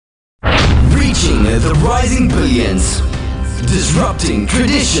Building the rising billions. Disrupting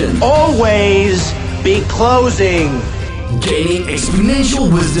tradition. Always be closing. Gaining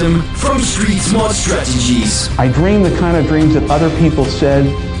exponential wisdom from street smart strategies. I dream the kind of dreams that other people said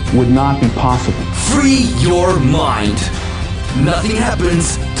would not be possible. Free your mind. Nothing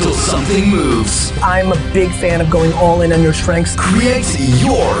happens till something moves. I'm a big fan of going all in on your strengths. Create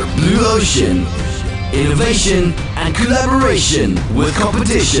your blue ocean. Innovation and collaboration with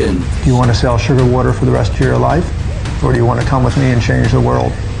competition. Do you want to sell sugar water for the rest of your life? Or do you want to come with me and change the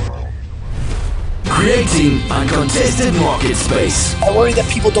world? Creating uncontested market space. I worry that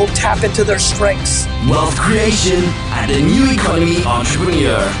people don't tap into their strengths. Wealth creation and a new economy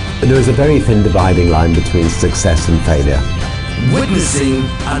entrepreneur. There is a very thin dividing line between success and failure. Witnessing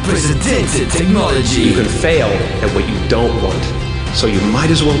unprecedented technology. You can fail at what you don't want, so you might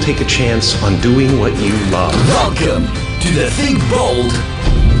as well take a chance on doing what you love. Welcome to the Think Bold,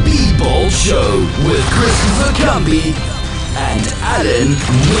 Be Bold Show with Christopher Cumby and Alan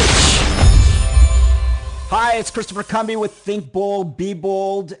Witch. Hi, it's Christopher Cumby with Think Bold, Be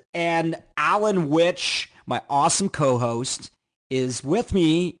Bold, and Alan Witch, my awesome co-host, is with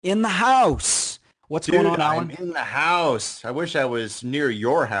me in the house. What's going on, Alan? I'm in the house. I wish I was near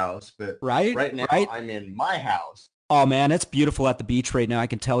your house, but right now I'm in my house. Oh, man, it's beautiful at the beach right now. I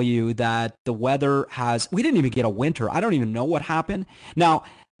can tell you that the weather we didn't even get a winter. I don't even know what happened. Now,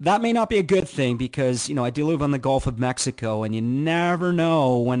 that may not be a good thing because, I do live on the Gulf of Mexico, and you never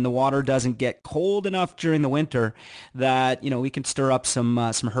know when the water doesn't get cold enough during the winter that, we can stir up some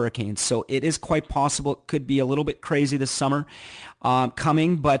hurricanes. So it is quite possible. It could be a little bit crazy this summer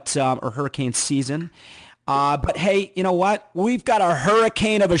coming, or hurricane season. But hey, you know what? We've got a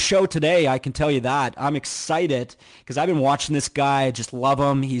hurricane of a show today. I can tell you that. I'm excited because I've been watching this guy. I just love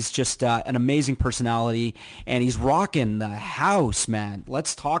him. He's just an amazing personality, and he's rocking the house, man.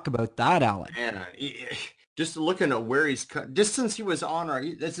 Let's talk about that, Alan. Man, just looking at where just since he was on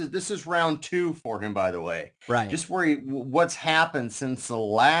this is round 2 for him, by the way. Right. Just what's happened since the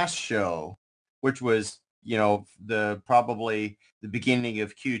last show, which was, probably the beginning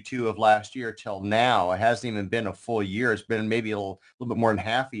of Q2 of last year till now. It hasn't even been a full year. It's been maybe a little bit more than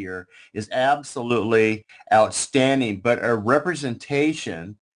half a year. Is absolutely outstanding, but a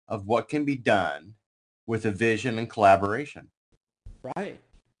representation of what can be done with a vision and collaboration. Right.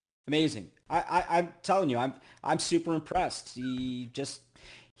 Amazing. I'm telling you, I'm super impressed. He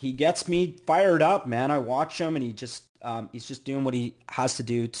gets me fired up, man. I watch him, and he's just doing what he has to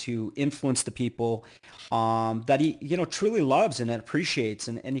do to influence the people that he, truly loves and appreciates.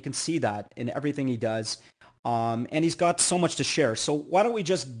 And you can see that in everything he does. And he's got so much to share. So why don't we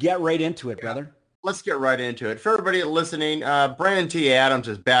just get right into it, brother? Let's get right into it. For everybody listening, Brandon T. Adams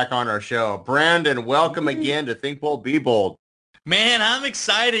is back on our show. Brandon, welcome again to Think Bold, Be Bold. Man, I'm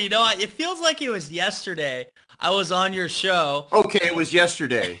excited. It feels like it was yesterday I was on your show. Okay, it was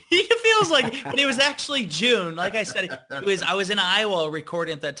yesterday. It feels like, but it was actually June. Like I said, I was in Iowa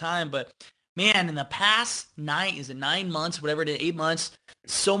recording at that time. But man, in the past 9 months, whatever it is, 8 months,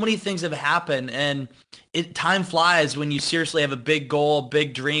 so many things have happened, and time flies when you seriously have a big goal,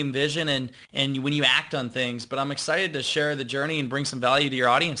 big dream, vision, and when you act on things. But I'm excited to share the journey and bring some value to your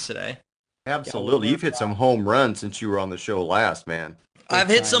audience today. Absolutely. You've hit some home runs since you were on the show last, man. I've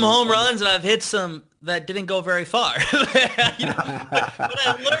hit some home runs, and I've hit some that didn't go very far. But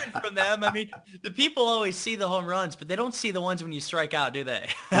I've learned from them. I mean, the people always see the home runs, but they don't see the ones when you strike out, do they?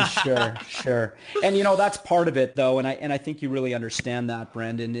 Sure. And, that's part of it, though, and I think you really understand that,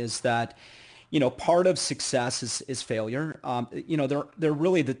 Brandon, is that, part of success is failure. They're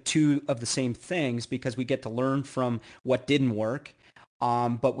really the two of the same things because we get to learn from what didn't work.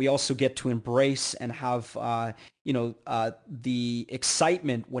 But we also get to embrace and have, the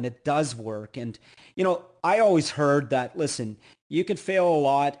excitement when it does work. And, I always heard that, listen, you can fail a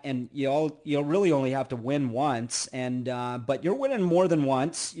lot and you'll really only have to win once. And, but you're winning more than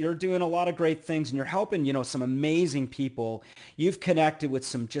once. You're doing a lot of great things and you're helping, some amazing people. You've connected with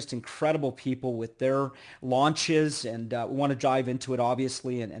some just incredible people with their launches. And we want to dive into it,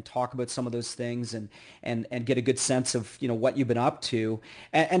 obviously, and talk about some of those things and get a good sense of, what you've been up to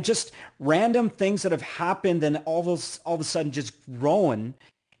and just random things that have happened and all of a sudden just growing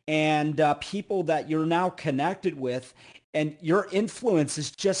and people that you're now connected with. And your influence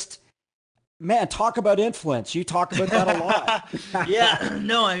is just, man, talk about influence. You talk about that a lot. Yeah,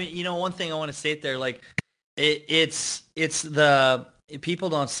 no, I mean, one thing I want to state there, like it's the people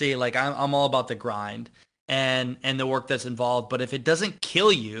don't see, like I'm all about the grind and the work that's involved. But if it doesn't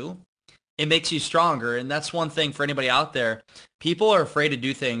kill you, it makes you stronger. And that's one thing for anybody out there. People are afraid to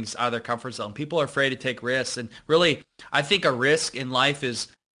do things out of their comfort zone. People are afraid to take risks. And really, I think a risk in life is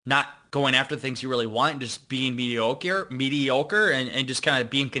not going after things you really want and just being mediocre and just kind of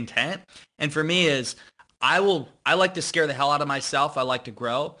being content. And for me is I like to scare the hell out of myself. I like to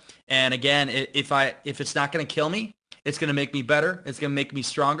grow. And again, if it's not going to kill me, it's going to make me better. It's going to make me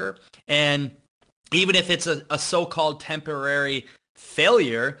stronger. And even if it's a so-called temporary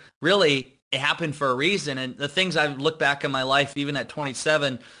failure, really it happened for a reason. And the things I've looked back in my life, even at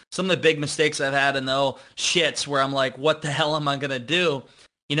 27, some of the big mistakes I've had and the shits where I'm like, what the hell am I going to do?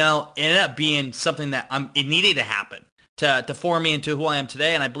 You know, it ended up being something that it needed to happen to form me into who I am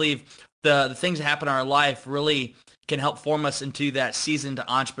today. And I believe the things that happen in our life really can help form us into that seasoned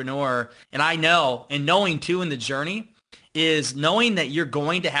entrepreneur. And I know, and knowing too in the journey is knowing that you're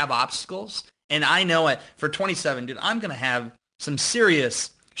going to have obstacles. And I know it for 27, dude, I'm going to have some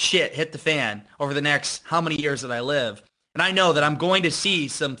serious shit hit the fan over the next how many years that I live. And I know that I'm going to see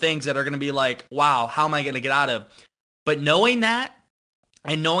some things that are going to be like, wow, how am I going to get out of? But knowing that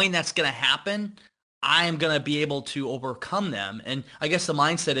and knowing that's going to happen, I am going to be able to overcome them. And I guess the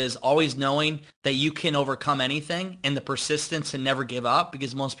mindset is always knowing that you can overcome anything and the persistence and never give up,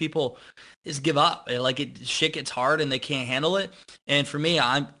 because most people just give up. Shit gets hard and they can't handle it. And for me,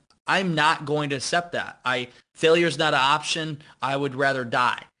 I'm not going to accept that. Failure is not an option. I would rather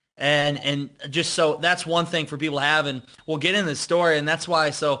die. And just so that's one thing for people to have, and we'll get into the story. And that's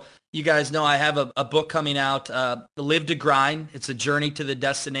why, so you guys know I have a book coming out, Live to Grind. It's a journey to the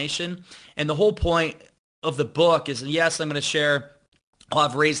destination. And the whole point of the book is, yes, I'm going to share,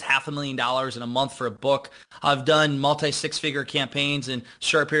 I've raised $500,000 in a month for a book. I've done multi-six-figure campaigns in a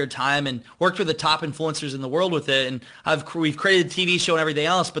short period of time and worked with the top influencers in the world with it. And we've created a TV show and everything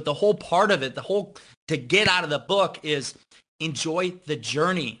else. But the whole part of it, to get out of the book is enjoy the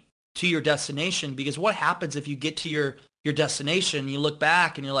journey to your destination. Because what happens if you get to your destination, you look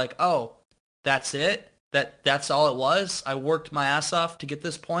back and you're like, oh, that's it? That's all it was? I worked my ass off to get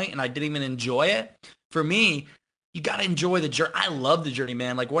this point and I didn't even enjoy it? For me, you got to enjoy the journey. I love the journey,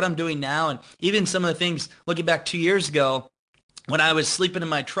 man. Like what I'm doing now, and even some of the things looking back 2 years ago when I was sleeping in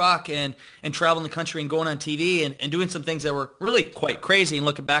my truck and traveling the country and going on TV and doing some things that were really quite crazy. And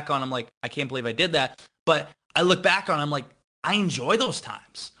looking back on, I'm like, I can't believe I did that. But I look back on, I'm like, I enjoy those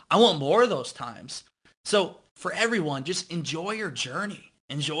times. I want more of those times. So for everyone, just enjoy your journey.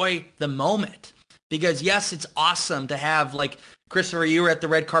 Enjoy the moment. Because yes, it's awesome to have, like, Christopher, you were at the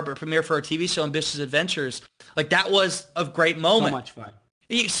red carpet premiere for our TV show, Ambitious Adventures. Like, that was a great moment. So much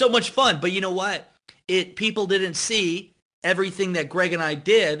fun. So much fun. But you know what? People didn't see everything that Greg and I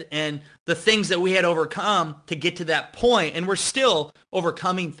did and the things that we had overcome to get to that point. And we're still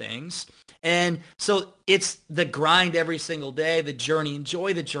overcoming things. And so it's the grind every single day, the journey.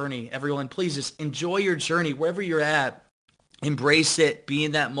 Enjoy the journey, everyone. Please just enjoy your journey wherever you're at. Embrace it, be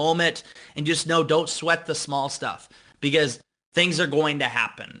in that moment, and just know, don't sweat the small stuff, because things are going to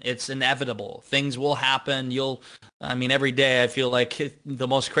happen. It's inevitable. Things will happen. Every day I feel like the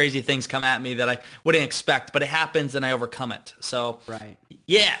most crazy things come at me that I wouldn't expect, but it happens and I overcome it. So right.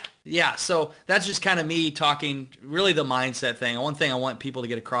 Yeah. So that's just kind of me talking, really the mindset thing. One thing I want people to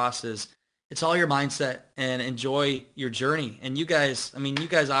get across is it's all your mindset, and enjoy your journey. And you guys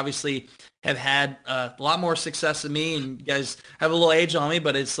obviously have had a lot more success than me, and you guys have a little age on me,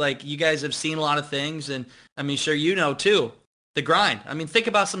 but it's like you guys have seen a lot of things. And sure, you know too, the grind. Think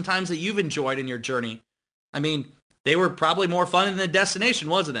about some times that you've enjoyed in your journey. They were probably more fun than the destination,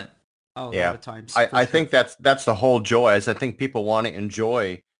 wasn't it? Oh, yeah. A lot of times. I think that's the whole joy, is I think people want to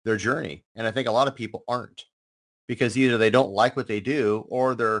enjoy their journey. And I think a lot of people aren't, because either they don't like what they do,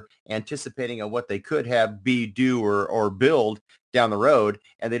 or they're anticipating of what they could have, do, or build down the road.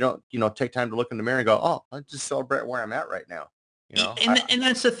 And they don't, take time to look in the mirror and go, oh, I'll just celebrate where I'm at right now. And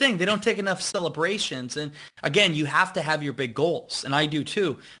that's the thing. They don't take enough celebrations. And again, you have to have your big goals, and I do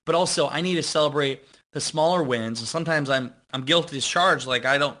too. But also, I need to celebrate the smaller wins. And sometimes I'm guilty as charged. Like,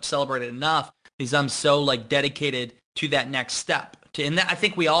 I don't celebrate it enough because I'm so dedicated to that next step. And I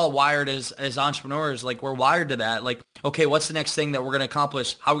think we all wired as entrepreneurs. Like, we're wired to that. Like, okay, what's the next thing that we're going to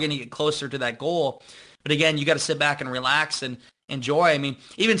accomplish? How are we going to get closer to that goal? But again, you got to sit back and relax and enjoy.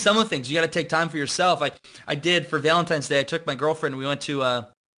 Even some of the things, you got to take time for yourself. I did for Valentine's Day. I took my girlfriend. We went to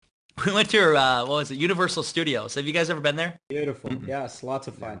Universal Studios. Have you guys ever been there? Beautiful. Yes, lots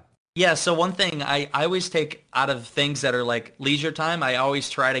of fun. Yeah, so one thing I always take out of things that are like leisure time, I always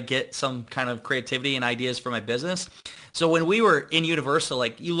try to get some kind of creativity and ideas for my business. So when we were in Universal,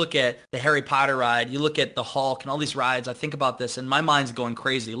 you look at the Harry Potter ride, you look at the Hulk and all these rides, I think about this and my mind's going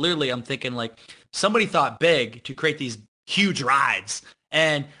crazy. Literally, I'm thinking somebody thought big to create these huge rides.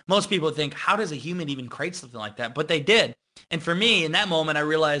 And most people think, how does a human even create something like that? But they did. And for me, in that moment, I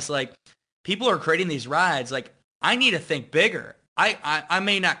realized people are creating these rides. I need to think bigger. I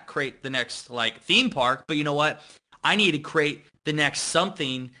may not create the next like theme park, but you know what? I need to create the next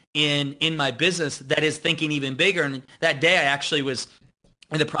something in my business that is thinking even bigger. And that day I actually was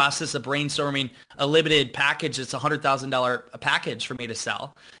in the process of brainstorming a limited package. It's $100,000 a package for me to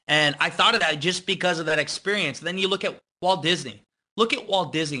sell. And I thought of that just because of that experience. Then you look at Walt Disney. Look at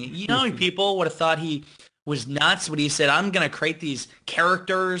Walt Disney. You know how many people would have thought he was nuts when he said, I'm going to create these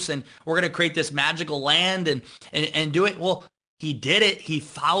characters and we're going to create this magical land and do it. Well, he did it. He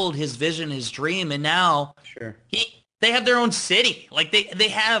followed his vision, his dream. And now they have their own city. Like they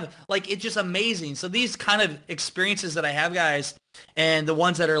have, like, it's just amazing. So these kind of experiences that I have, guys, and the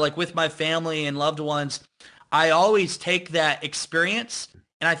ones that are like with my family and loved ones, I always take that experience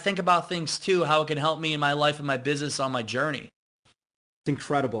and I think about things too, how it can help me in my life and my business on my journey. It's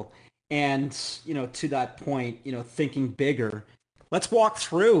incredible. And, you know, to that point, you know, thinking bigger, let's walk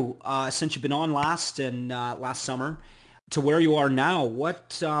through, since you've been on last summer to where you are now.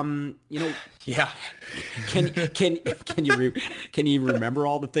 What, you know, can you remember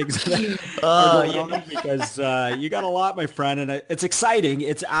all the things that are going on? Because you got a lot, my friend, and it's exciting.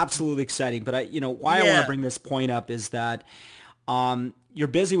 It's absolutely exciting. But I want to bring this point up is that you're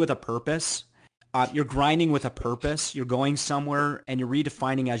busy with a purpose. You're grinding with a purpose. You're going somewhere and you're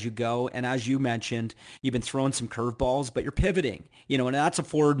redefining as you go. And as you mentioned, you've been throwing some curveballs, but you're pivoting, you know, and that's a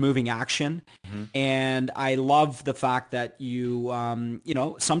forward moving action. Mm-hmm. And I love the fact that you, you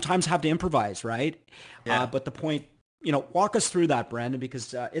know, sometimes have to improvise, right? Yeah. But the point, you know, walk us through that, Brandon,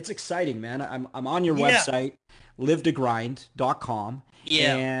 because it's exciting, man. I'm on your website, livetogrind.com.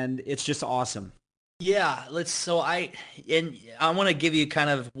 Yeah. And it's just awesome. Yeah, I want to give you kind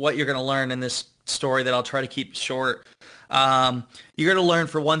of what you're going to learn in this story that I'll try to keep short. You're going to learn,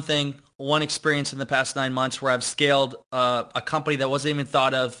 for one thing, one experience in the past 9 months where I've scaled a company that wasn't even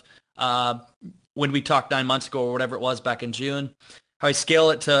thought of when we talked 9 months ago or whatever it was back in June. How I scale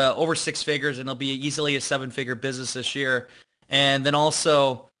it to over 6 figures, and it'll be easily a 7-figure business this year. And then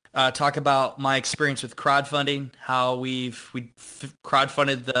also talk about my experience with crowdfunding, how we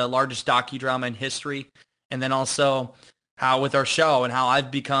crowdfunded the largest docudrama in history, and then also how with our show and how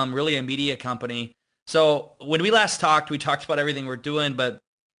I've become really a media company. So when we last talked, we talked about everything we're doing, but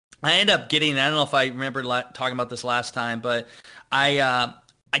I ended up getting, I don't know if I remember talking about this last time, but I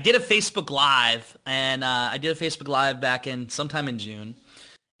did a Facebook Live, and I did a Facebook Live back in sometime in June,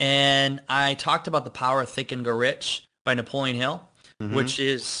 and I talked about The Power of Think and Grow Rich by Napoleon Hill. Mm-hmm. Which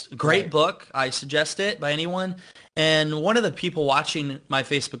is a great book. I suggest it by anyone. And one of the people watching my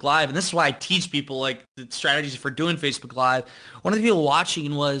Facebook Live, and this is why I teach people like the strategies for doing Facebook Live, one of the people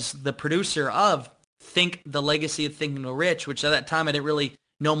watching was the producer of The Legacy of Think and Grow Rich, which at that time I didn't really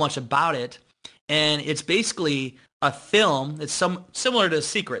know much about it. And it's basically a film. It's similar to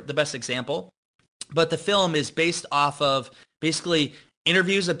Secret, the best example. But the film is based off of basically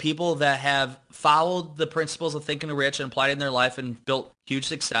interviews of people that have followed the principles of Think and Grow Rich and applied it in their life and built huge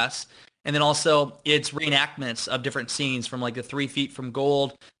success. And then also it's reenactments of different scenes from like the 3 Feet from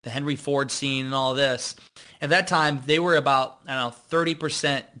Gold, the Henry Ford scene, and all this. At that time, they were about,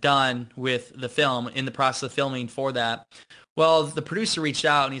 30% done with the film, in the process of filming for that. Well, the producer reached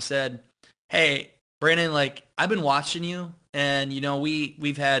out and he said, hey, Brandon, like, I've been watching you, and, you know,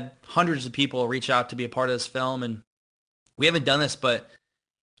 we've had hundreds of people reach out to be a part of this film, and we haven't done this, but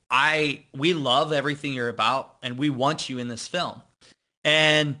we love everything you're about, and we want you in this film.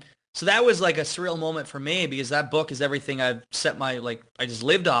 And so that was like a surreal moment for me, because that book is everything I've set I just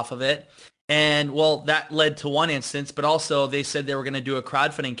lived off of it. And well, that led to one instance, but also they said they were going to do a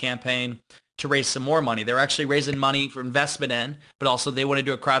crowdfunding campaign to raise some more money. They're actually raising money for investment in, but also they want to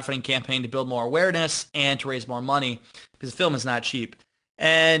do a crowdfunding campaign to build more awareness and to raise more money, because the film is not cheap.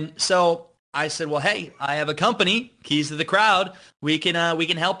 And so I said, well, hey, I have a company, Keys to the Crowd. We can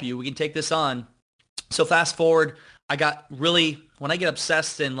help you. We can take this on. So fast forward, I got really, when I get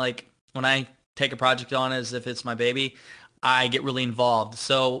obsessed and like when I take a project on as if it's my baby, I get really involved.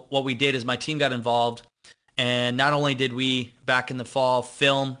 So what we did is my team got involved, and not only did we back in the fall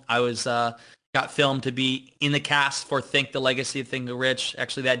film, I was got filmed to be in the cast for The Legacy of Think and Grow Rich.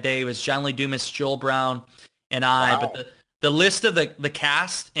 Actually, that day it was John Lee Dumas, Joel Brown, and I. Wow. But the list of the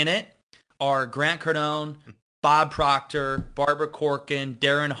cast in it are Grant Cardone, Bob Proctor, Barbara Corkin,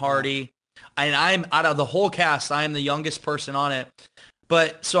 Darren Hardy, and I'm out of the whole cast, I am the youngest person on it.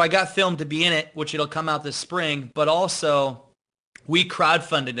 But so I got filmed to be in it, which it'll come out this spring, but also we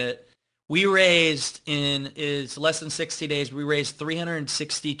crowdfunded it. We raised less than 60 days, we raised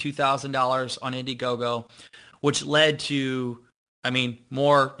 $362,000 on Indiegogo, which led to I mean,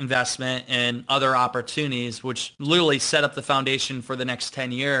 more investment and other opportunities, which literally set up the foundation for the next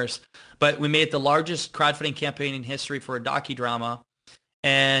 10 years. But we made the largest crowdfunding campaign in history for a docudrama.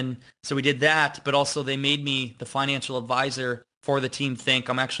 And so we did that, but also they made me the financial advisor for the Team Think.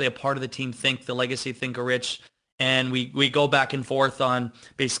 I'm actually a part of the Team Think, the Legacy Think a Rich. And we go back and forth on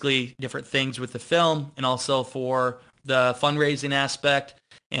basically different things with the film and also for the fundraising aspect.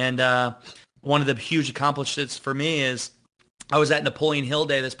 And one of the huge accomplishments for me is I was at Napoleon Hill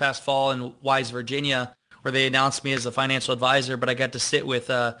Day this past fall in Wise, Virginia, where they announced me as a financial advisor, but I got to sit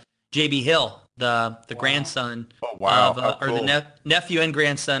with J.B. Hill, the grandson of, or the nephew and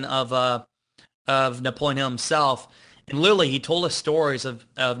grandson of Napoleon Hill himself. And literally he told us stories of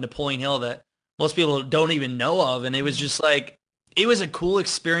Napoleon Hill that most people don't even know of. And it was just like, it was a cool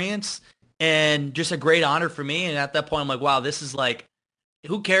experience and just a great honor for me. And at that point, I'm like, wow, this is like,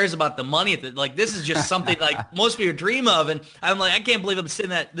 who cares about the money? Like, this is just something like most people dream of. And I'm like, I can't believe I'm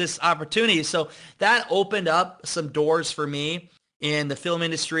sitting at this opportunity. So that opened up some doors for me in the film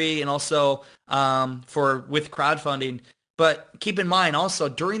industry and also with crowdfunding. But keep in mind also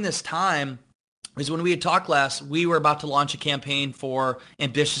during this time is when we had talked last, we were about to launch a campaign for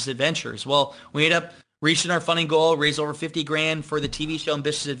Ambitious Adventures. Well, we ended up reaching our funding goal, raised over $50 grand for the TV show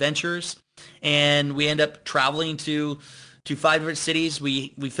Ambitious Adventures. And we end up traveling to 5 different cities.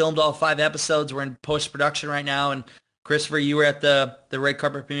 We filmed all 5 episodes. We're in post-production right now. And Christopher, you were at the red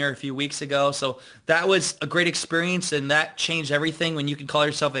carpet premiere a few weeks ago. So that was a great experience, and that changed everything. When you can call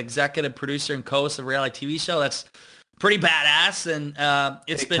yourself executive producer and co-host of a reality TV show, that's pretty badass, and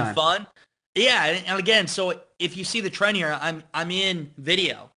it's been fun. Yeah, and again, so if you see the trend here, I'm in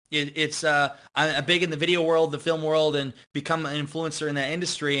video. I'm big in the video world, the film world, and become an influencer in that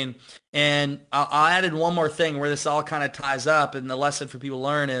industry. And I added one more thing where this all kind of ties up, and the lesson for people to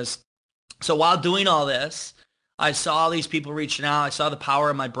learn is, so while doing all this, I saw these people reaching out. I saw the power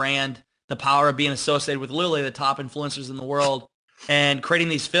of my brand, the power of being associated with literally the top influencers in the world and creating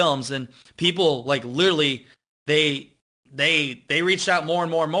these films. And people like literally, they reached out more and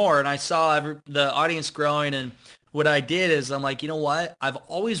more and more. And I saw the audience growing. And what I did is I'm like, you know what? I've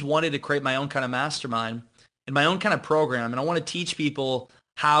always wanted to create my own kind of mastermind and my own kind of program. And I want to teach people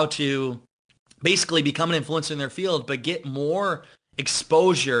how to basically become an influencer in their field, but get more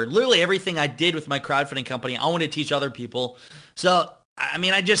exposure. Literally everything I did with my crowdfunding company, I want to teach other people. So, I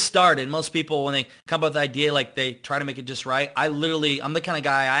mean, I just started. Most people, when they come up with the idea, like they try to make it just right. I'm the kind of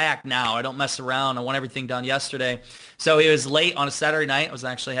guy, I act now. I don't mess around. I want everything done yesterday. So it was late on a Saturday night. I was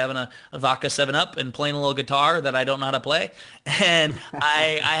actually having a vodka 7-Up and playing a little guitar that I don't know how to play. And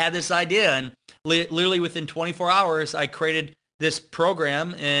I had this idea, and literally within 24 hours, I created this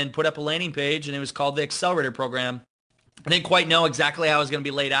program and put up a landing page, and it was called the Accelerator Program. I didn't quite know exactly how it was going to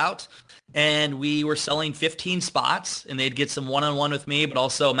be laid out. And we were selling 15 spots, and they'd get some one-on-one with me, but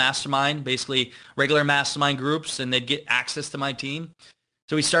also mastermind, basically regular mastermind groups, and they'd get access to my team.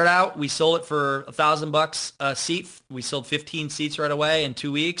 So we start out, we sold it for $1,000 a seat. We sold 15 seats right away in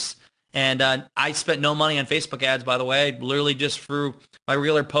 2 weeks. And I spent no money on Facebook ads, by the way, literally just through my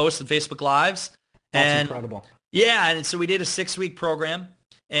regular posts and Facebook Lives. That's incredible. Yeah, and so we did a 6-week program,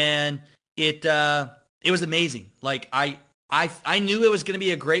 and it was amazing. Like I knew it was going to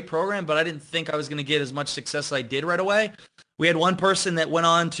be a great program, but I didn't think I was going to get as much success as I did right away. We had one person that went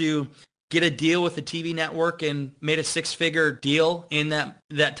on to get a deal with the TV network and made a 6-figure deal in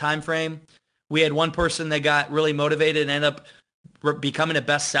that time frame. We had one person that got really motivated and ended up becoming a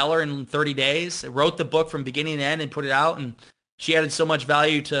bestseller in 30 days. Wrote the book from beginning to end and put it out, and she added so much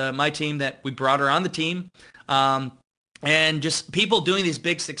value to my team that we brought her on the team. And just people doing these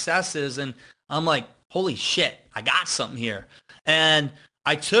big successes, and I'm like, holy shit, I got something here. And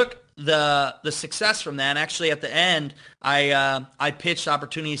I took the success from that. Actually, at the end, I pitched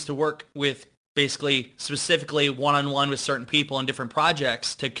opportunities to work with basically specifically one-on-one with certain people in different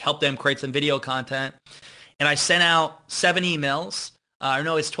projects to help them create some video content. And I sent out 7 emails.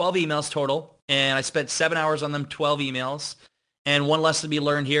 It's 12 emails total. And I spent 7 hours on them, 12 emails. And one lesson to be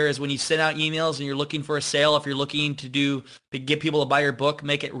learned here is when you send out emails and you're looking for a sale, if you're looking to get people to buy your book,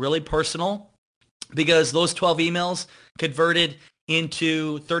 make it really personal. Because those 12 emails converted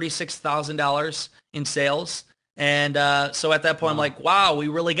into $36,000 in sales. And so at that point, I'm like, wow, we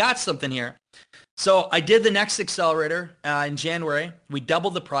really got something here. So I did the next accelerator in January. We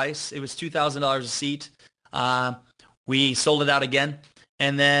doubled the price. It was $2,000 a seat. We sold it out again.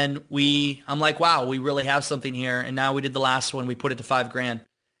 And then I'm like, wow, we really have something here. And now we did the last one. We put it to $5 grand.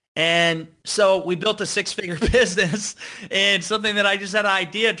 And so we built a 6-figure business, and something that I just had an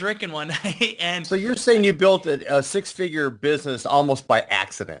idea drinking one night. And so you're saying you built a 6-figure business almost by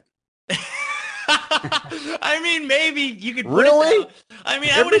accident? I mean, maybe you could put Really? it that, I mean,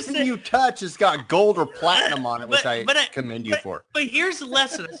 I would have Everything said you touch has got gold or platinum on it, which I commend you for. But here's the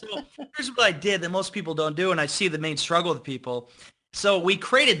lesson. So here's what I did that most people don't do, and I see the main struggle with people. So we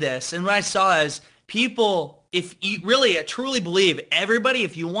created this, and what I saw is people, if you really truly believe, everybody,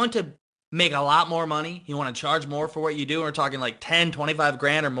 if you want to make a lot more money, you want to charge more for what you do, and we're talking like 10, 25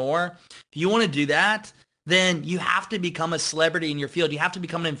 grand or more, if you want to do that, then you have to become a celebrity in your field. You have to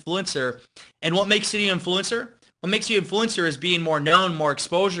become an influencer. And what makes you an influencer? What makes you an influencer is being more known, more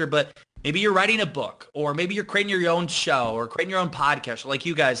exposure, but maybe you're writing a book, or maybe you're creating your own show, or creating your own podcast like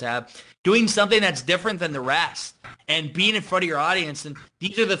you guys have, doing something that's different than the rest and being in front of your audience. And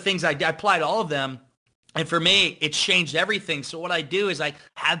these are the things I applied all of them. And for me, it changed everything. So what I do is I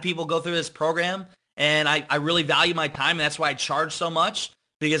have people go through this program, and I really value my time. And that's why I charge so much,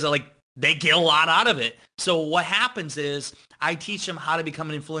 because they get a lot out of it. So what happens is I teach them how to become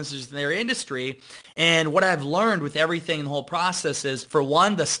influencers in their industry. And what I've learned with everything in the whole process is, for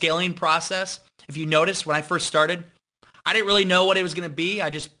one, the scaling process. If you notice, when I first started, I didn't really know what it was going to be. I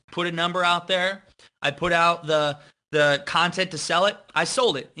just put a number out there. I put out the content to sell it. I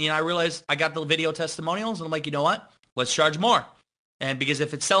sold it. I realized I got the video testimonials, and I'm like, you know what? Let's charge more. And because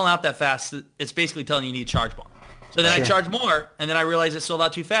if it's selling out that fast, it's basically telling you need to charge more. So then I charge more, and then I realized it sold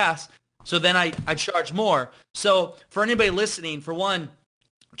out too fast. So then I charge more. So for anybody listening, for one,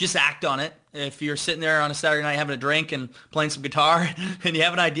 just act on it. If you're sitting there on a Saturday night having a drink and playing some guitar and you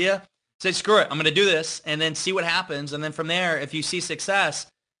have an idea, say, screw it, I'm going to do this, and then see what happens. And then from there, if you see success,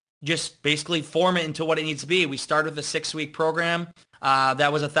 just basically form it into what it needs to be. We started with a 6-week program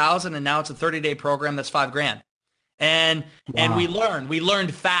that was $1,000, and now it's a 30-day program that's $5,000. And we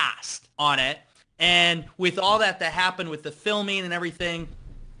learned fast on it. And with all that happened with the filming and everything,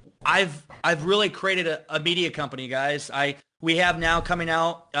 I've really created a media company, guys. We have now coming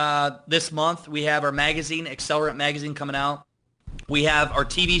out this month. We have our magazine, Accelerant Magazine, coming out. We have our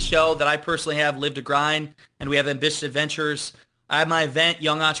TV show that I personally have, Live to Grind, and we have Ambitious Adventures. I have my event,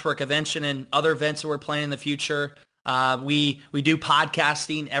 Young Entrepreneur Convention, and other events that we're planning in the future. We do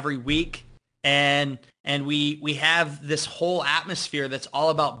podcasting every week, and we have this whole atmosphere that's all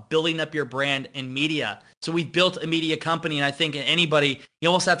about building up your brand in media. So we've built a media company, and I think anybody, you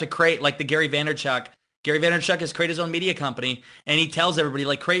almost have to create, like the Gary Vaynerchuk. Gary Vaynerchuk has created his own media company, and he tells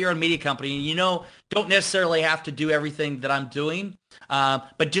everybody, create your own media company. Don't necessarily have to do everything that I'm doing,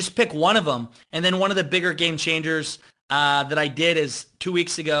 but just pick one of them. And then one of the bigger game changers that I did is 2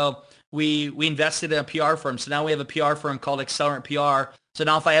 weeks ago, we invested in a PR firm. So now we have a PR firm called Accelerant PR. So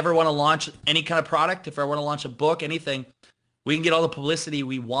now if I ever want to launch any kind of product, if I want to launch a book, anything, we can get all the publicity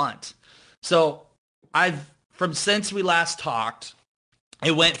we want. So since we last talked,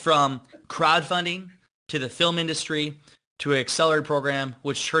 it went from crowdfunding to the film industry to an accelerator program,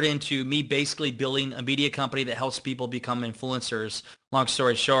 which turned into me basically building a media company that helps people become influencers. Long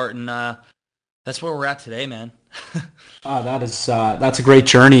story short, and that's where we're at today, man. That's a great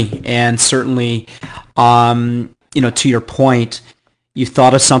journey, and certainly, to your point, you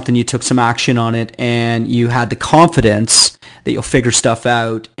thought of something, you took some action on it, and you had the confidence that you'll figure stuff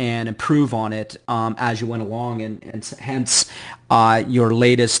out and improve on it as you went along, and hence your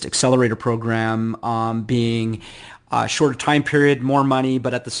latest accelerator program being a shorter time period, more money,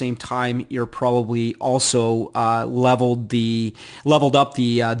 but at the same time, you're probably also leveled up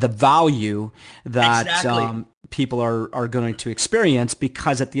the value that Exactly. people are going to experience,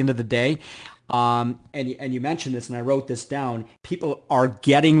 because at the end of the day, and you mentioned this, and I wrote this down, people are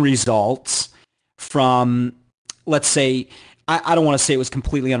getting results from, let's say, I don't want to say it was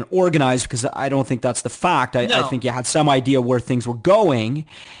completely unorganized, because I don't think that's the fact. I think you had some idea where things were going,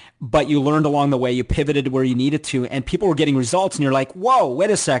 but you learned along the way, you pivoted where you needed to, and people were getting results, and you're like, whoa, wait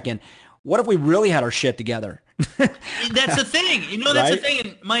a second. What if we really had our shit together? That's the thing. That's Right? the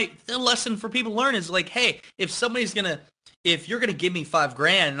thing. And the lesson for people to learn is hey, if you're going to give me $5,000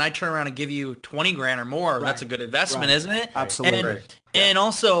 and I turn around and give you 20 grand or more, that's a good investment, isn't it? Absolutely. And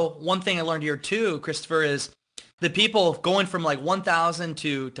also, one thing I learned here too, Christopher, is the people going from 1,000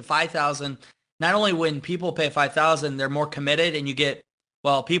 to 5,000. Not only when people pay 5,000, they're more committed, and you get,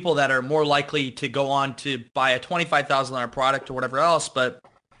 people that are more likely to go on to buy a $25,000 product or whatever else. But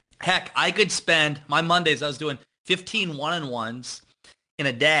heck, I could spend my Mondays, I was doing 15 one-on-ones in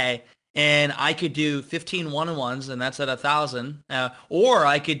a day, and I could do 15 one-on-ones, and that's at 1,000. Or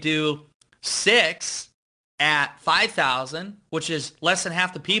I could do 6 at 5,000, which is less than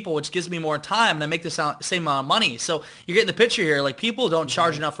half the people, which gives me more time, and I make the same amount of money. So you're getting the picture here. People don't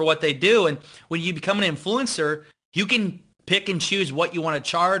charge enough for what they do, and when you become an influencer, you can pick and choose what you want to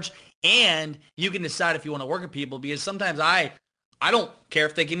charge, and you can decide if you want to work with people, because sometimes I I don't care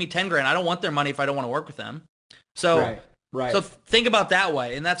if they give me 10 grand. I don't want their money if I don't want to work with them. So, right. So think about that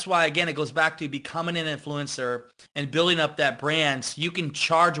way. And that's why, again, it goes back to becoming an influencer and building up that brand so you can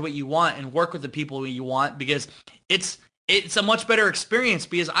charge what you want and work with the people you want, because it's a much better experience,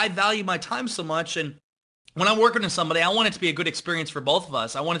 because I value my time so much. And when I'm working with somebody, I want it to be a good experience for both of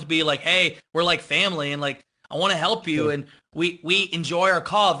us. I want it to be like, hey, we're like family, and like, I want to help you, and we enjoy our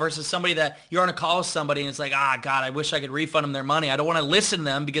call, versus somebody that you're on a call with somebody and it's like, God, I wish I could refund them their money. I don't want to listen to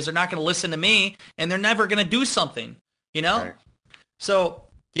them because they're not going to listen to me, and they're never going to do something, you know? Right. So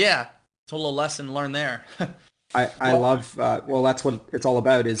yeah, it's a little lesson learned there. I love, well, that's what it's all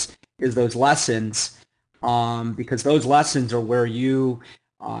about is those lessons, because those lessons are where you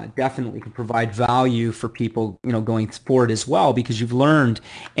definitely can provide value for people, going forward as well, because you've learned.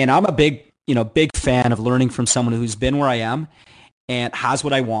 And I'm a big fan of learning from someone who's been where I am and has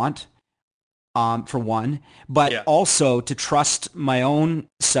what I want, for one, but also to trust my own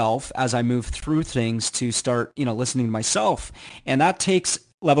self as I move through things, to start, listening to myself. And that takes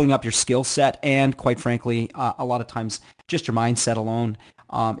leveling up your skill set. And quite frankly, a lot of times just your mindset alone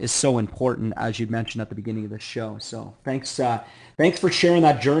is so important, as you mentioned at the beginning of the show. So thanks for sharing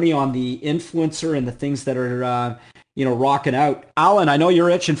that journey on the influencer and the things that are, rocking out. Alan, I know you're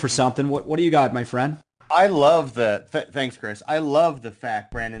itching for something. What do you got, my friend? I love thanks, Chris. I love the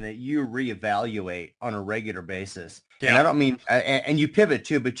fact, Brandon, that you reevaluate on a regular basis. Yeah. And I don't mean, and you pivot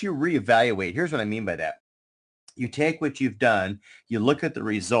too, but you reevaluate. Here's what I mean by that. You take what you've done, you look at the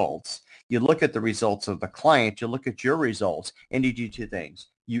results, you look at the results of the client, you look at your results, and you do two things.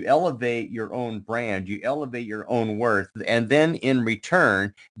 You elevate your own brand, you elevate your own worth, and then in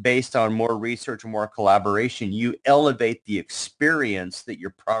return, based on more research and more collaboration, you elevate the experience that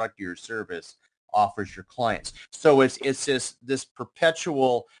your product or your service offers your clients. So it's this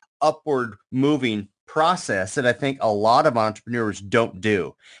perpetual upward moving process that I think a lot of entrepreneurs don't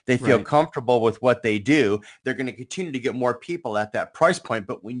do. They feel comfortable with what they do. They're going to continue to get more people at that price point.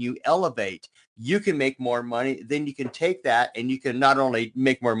 But when you elevate, you can make more money. Then you can take that and you can not only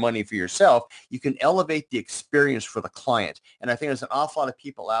make more money for yourself, you can elevate the experience for the client. And I think there's an awful lot of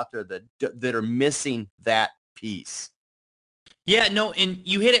people out there that are missing that piece. Yeah, no, and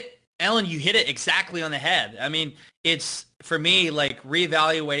you hit it, Alan, you hit it exactly on the head. I mean, it's, for me, like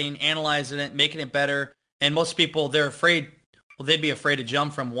reevaluating, analyzing it, making it better. And most people, they're afraid, they'd be afraid to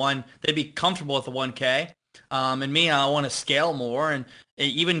jump from they'd be comfortable with the 1K. And me, I want to scale more. And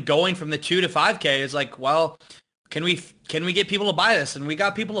even going from the 2 to 5K is like, well, can we get people to buy this? And we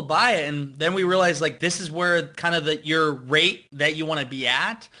got people to buy it. And then we realized, like, this is where kind of your rate that you want to be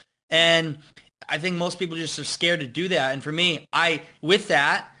at. And I think most people just are scared to do that. And for me, I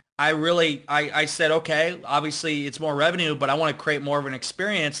said, okay, obviously it's more revenue, but I want to create more of an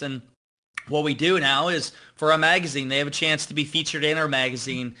experience. And what we do now is, for our magazine, they have a chance to be featured in our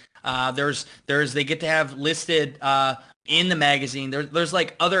magazine. They get to have listed in the magazine. There's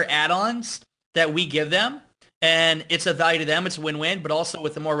like other add-ons that we give them, and it's a value to them. It's a win-win, but also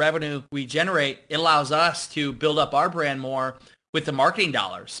with the more revenue we generate, it allows us to build up our brand more with the marketing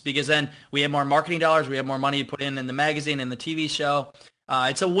dollars, because then we have more marketing dollars. We have more money to put in the magazine and the TV show.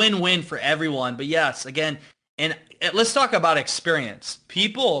 It's a win-win for everyone. But yes, again, and let's talk about experience.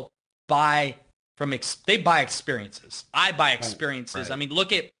 People buy experiences. I buy experiences. Right. I mean,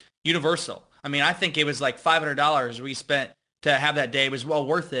 look at Universal. I mean, I think it was like $500 we spent to have that day. It was well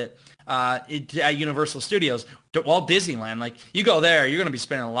worth it at Universal Studios. Walt Disneyland, like, you go there, you're going to be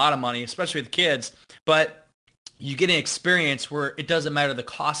spending a lot of money, especially with kids. But you get an experience where it doesn't matter the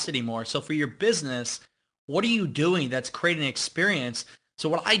cost anymore. So for your business, what are you doing that's creating an experience? So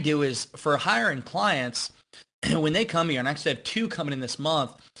what I do is, for hiring clients, when they come here, and I actually have 2 coming in this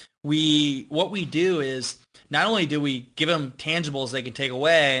month, what we do is, not only do we give them tangibles they can take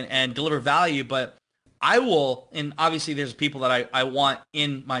away and deliver value, but I will, and obviously there's people that I want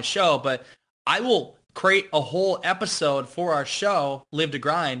in my show, but I will create a whole episode for our show, Live to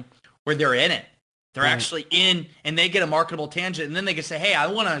Grind, where they're in it. They're actually in, and they get a marketable tangent, and then they can say, hey, I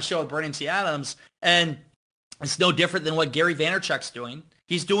want to show with Brandon T. Adams, and it's no different than what Gary Vaynerchuk's doing.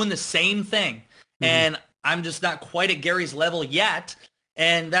 He's doing the same thing. Mm-hmm. And I'm just not quite at Gary's level yet.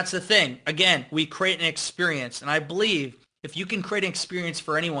 And that's the thing. Again, we create an experience. And I believe if you can create an experience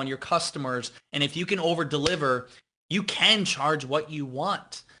for anyone, your customers, and if you can over-deliver, you can charge what you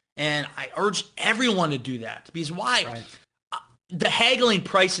want. And I urge everyone to do that. Because why? Right. The haggling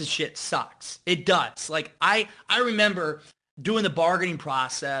prices shit sucks. It does. Like, I remember doing the bargaining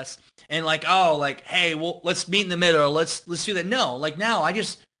process and like, oh, like, hey, well, let's meet in the middle. Let's do that. No, like, now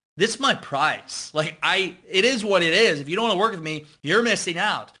this is my price. Like, it is what it is. If you don't want to work with me, you're missing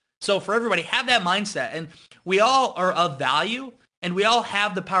out. So for everybody, have that mindset. And we all are of value. And we all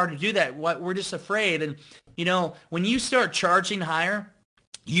have the power to do that. We're just afraid. And, when you start charging higher,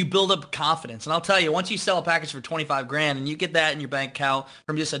 you build up confidence. And I'll tell you, once you sell a package for 25 grand and you get that in your bank account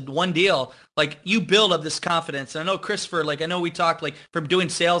from just one deal, like you build up this confidence. And I know Christopher, I know we talked from doing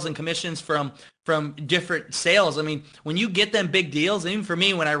sales and commissions from different sales. I mean, when you get them big deals, and even for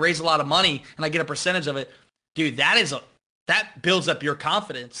me, when I raise a lot of money and I get a percentage of it, dude, that builds up your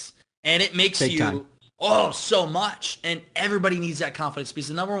confidence, and it makes big you time. So much. And everybody needs that confidence, because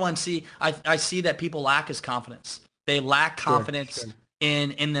the number one I see that people lack is confidence. They lack confidence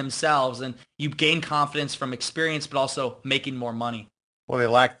in themselves, and you gain confidence from experience, but also making more money. Well, they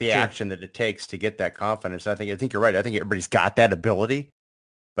lack the action that it takes to get that confidence. I think you're right. I think everybody's got that ability,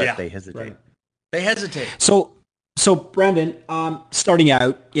 but they hesitate. Right. They hesitate. So Brandon, starting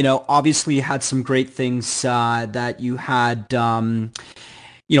out, obviously you had some great things that you had,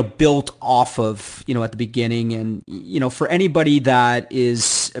 built off of, at the beginning. And, for anybody that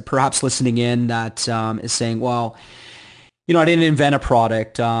is perhaps listening in that is saying, well, I didn't invent a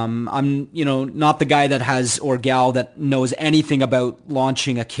product. I'm, not the guy that has or gal that knows anything about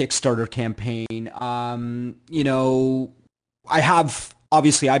launching a Kickstarter campaign.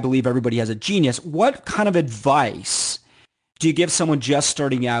 Obviously, I believe everybody has a genius. What kind of advice do you give someone just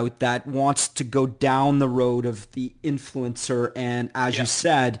starting out that wants to go down the road of the influencer? And as you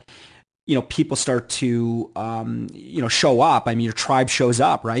said, people start to, show up. I mean, your tribe shows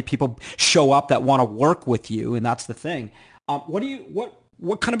up, right? People show up that want to work with you, and that's the thing.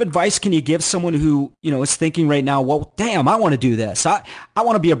 What kind of advice can you give someone who, is thinking right now, well, damn, I want to do this. I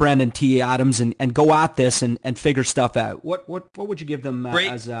want to be a Brandon T. Adams and go at this and figure stuff out. What would you give them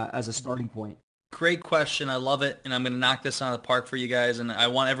as a starting point? Great question. I love it. And I'm going to knock this out of the park for you guys. And I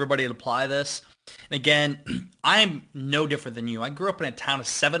want everybody to apply this. And again, I'm no different than you. I grew up in a town of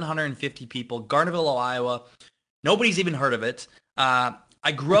 750 people, Garnerville, Iowa. Nobody's even heard of it.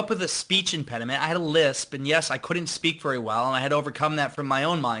 I grew up with a speech impediment. I had a lisp, and yes, I couldn't speak very well, and I had to overcome that from my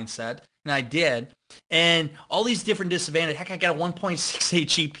own mindset, and I did. And all these different disadvantages. Heck, I got a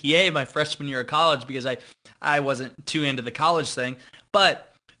 1.68 GPA my freshman year of college because I wasn't too into the college thing.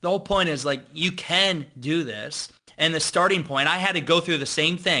 But the whole point is, you can do this. And the starting point, I had to go through the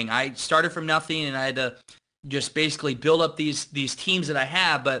same thing. I started from nothing, and I had to just basically build up these teams that I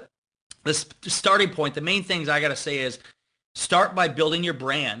have. But the starting point, the main things I got to say is, start by building your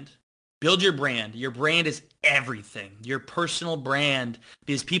brand. Build your brand. Your brand is everything. Your personal brand,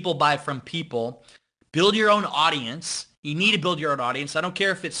 because people buy from people. Build your own audience. You need to build your own audience. I don't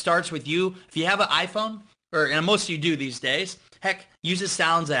care if it starts with you. If you have an iPhone, and most of you do these days, heck, use a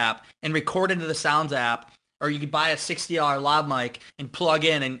Sounds app and record into the Sounds app. Or you could buy a $60 lav mic and plug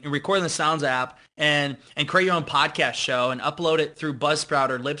in and record in the Sounds app and create your own podcast show and upload it through Buzzsprout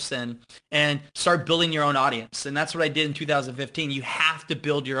or Libsyn and start building your own audience. And that's what I did in 2015. You have to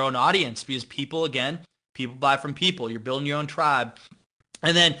build your own audience, because people buy from people. You're building your own tribe.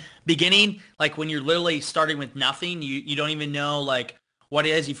 And then beginning, when you're literally starting with nothing, you don't even know what it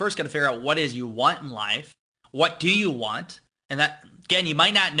is. You first got to figure out what it is you want in life. What do you want? And that, again, you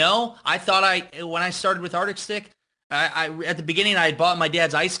might not know. I thought when I started with Arctic Stick, I at the beginning, I had bought my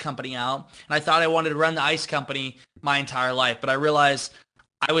dad's ice company out, and I thought I wanted to run the ice company my entire life. But I realized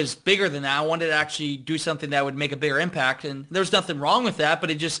I was bigger than that. I wanted to actually do something that would make a bigger impact. And there's nothing wrong with that, but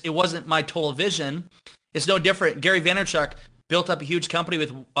it wasn't my total vision. It's no different. Gary Vaynerchuk built up a huge company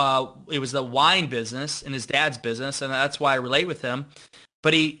with, it was the wine business and his dad's business, and that's why I relate with him.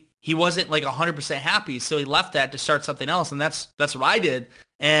 But he wasn't 100% happy, so he left that to start something else, and that's what I did.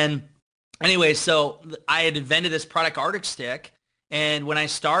 And anyway, so I had invented this product, Arctic Stick, and when I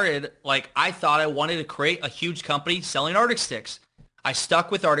started, I thought I wanted to create a huge company selling Arctic Sticks. I stuck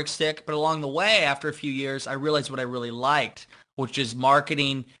with Arctic Stick, but along the way, after a few years, I realized what I really liked, which is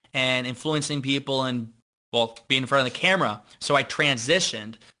marketing and influencing people and, being in front of the camera. So I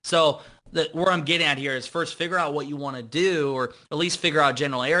transitioned. So where I'm getting at here is, first figure out what you want to do, or at least figure out a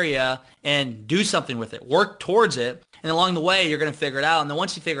general area and do something with it. Work towards it. And along the way, you're going to figure it out. And then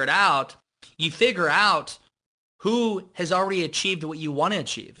once you figure it out, you figure out who has already achieved what you want to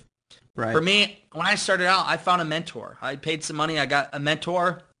achieve. Right. For me, when I started out, I found a mentor. I paid some money. I got a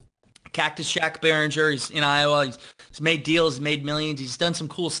mentor, Cactus Jack Behringer. He's in Iowa. He's made deals, made millions. He's done some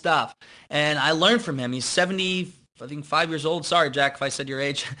cool stuff. And I learned from him. He's 5 years old. Sorry, Jack, if I said your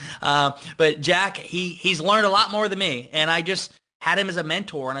age. But Jack, he's learned a lot more than me. And I just had him as a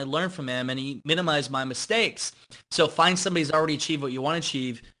mentor, and I learned from him, and he minimized my mistakes. So find somebody who's already achieved what you want to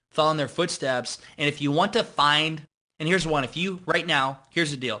achieve, follow in their footsteps. And if you want to find, and here's one, right now,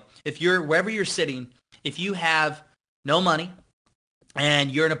 here's the deal. If you're, wherever you're sitting, if you have no money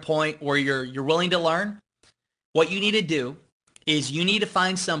and you're in a point where you're willing to learn, what you need to do is you need to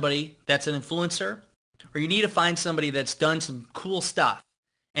find somebody that's an influencer, or you need to find somebody that's done some cool stuff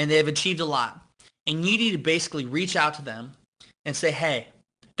and they've achieved a lot. And you need to basically reach out to them and say, hey,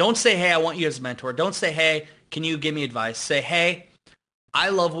 don't say, hey, I want you as a mentor. Don't say, hey, can you give me advice? Say, hey, I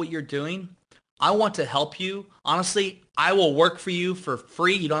love what you're doing. I want to help you. Honestly, I will work for you for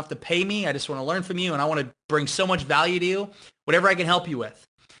free. You don't have to pay me. I just want to learn from you, and I want to bring so much value to you, whatever I can help you with.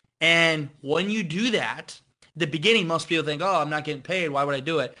 And when you do that, at the beginning, most people think, oh, I'm not getting paid. Why would I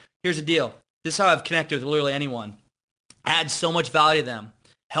do it? Here's the deal. This is how I've connected with literally anyone. Add so much value to them.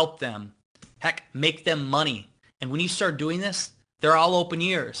 Help them. Heck, make them money. And when you start doing this, they're all open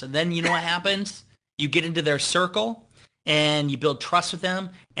ears. And then you know what happens? You get into their circle and you build trust with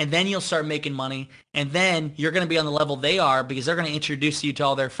them, and then you'll start making money. And then you're going to be on the level they are, because they're going to introduce you to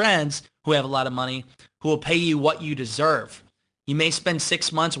all their friends who have a lot of money, who will pay you what you deserve. You may spend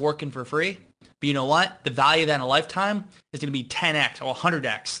 6 months working for free, but you know what? The value of that in a lifetime is going to be 10x or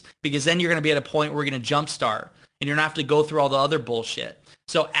 100x, because then you're going to be at a point where you're going to jumpstart, and you're going to have to go through all the other bullshit.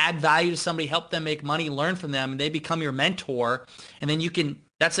 So add value to somebody, help them make money, learn from them, and they become your mentor. And then you can,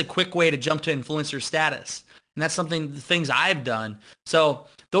 that's a quick way to jump to influencer status. And that's the things I've done. So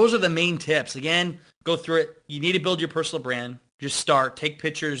those are the main tips. Again, go through it. You need to build your personal brand. Just start, take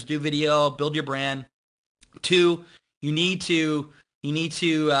pictures, do video, build your brand. 2, you need to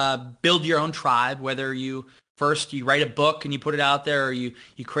build your own tribe, whether you write a book and you put it out there, or you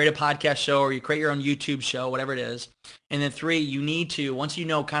create a podcast show, or you create your own YouTube show, whatever it is. And then 3, you need to, once you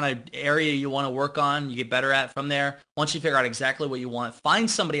know kind of area you want to work on, you get better at from there. Once you figure out exactly what you want, find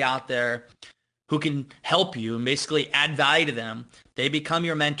somebody out there who can help you and basically add value to them. They become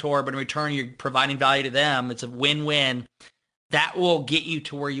your mentor, but in return, you're providing value to them. It's a win-win. That will get you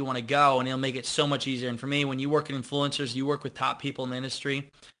to where you want to go, and it'll make it so much easier. And for me, when you work in influencers, you work with top people in the industry,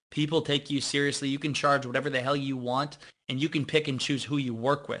 people take you seriously. You can charge whatever the hell you want, and you can pick and choose who you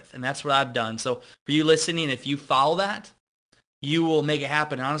work with. And that's what I've done. So for you listening, if you follow that, you will make it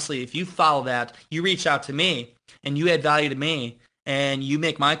happen. Honestly, if you follow that, you reach out to me and you add value to me and you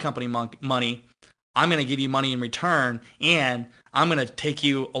make my company money, I'm going to give you money in return, and I'm going to take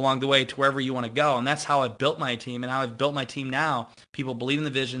you along the way to wherever you want to go. And that's how I've built my team, and how I've built my team now. People believe in the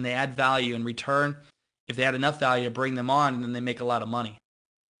vision. They add value in return. If they add enough value to bring them on, and then they make a lot of money.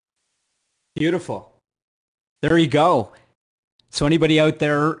 Beautiful. There you go. So anybody out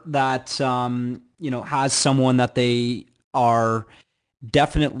there that, has someone that they are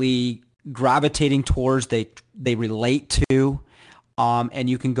definitely gravitating towards, they relate to, and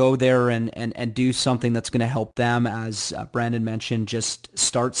you can go there and do something that's going to help them. As Brandon mentioned, just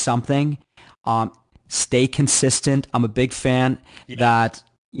start something. Stay consistent. I'm a big fan that,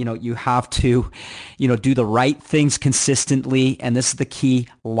 you have to, do the right things consistently. And this is the key,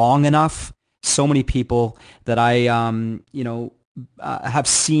 long enough. So many people that I, have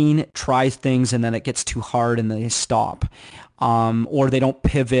seen try things and then it gets too hard and they stop. Or they don't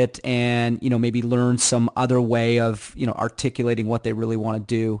pivot and, maybe learn some other way of, articulating what they really want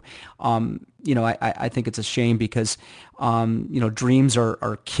to do. I think it's a shame because, dreams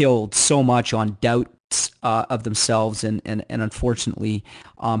are killed so much on doubts of themselves and unfortunately,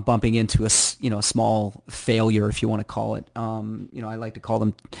 bumping into a small failure, if you want to call it. I like to call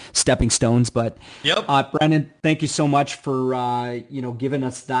them stepping stones, but yep. Brandon, thank you so much for, giving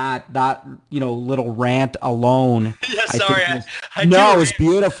us that little rant alone. Yeah, sorry. It was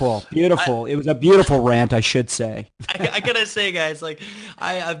beautiful. It was a beautiful rant, I should say. I gotta say, guys,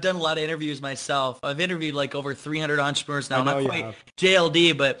 I've done a lot of interviews myself. I've interviewed over 300 entrepreneurs now. Not quite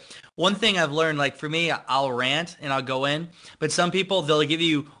JLD, but one thing I've learned, for me, I'll rant and I'll go in, but some people, they'll give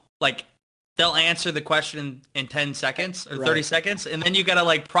you they'll answer the question in 10 seconds or 30 seconds, and then you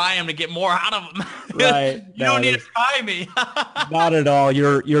gotta pry them to get more out of them. Right. You don't need to pry me. Not at all.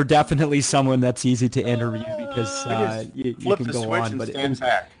 You're definitely someone that's easy to interview because you can go on, but stand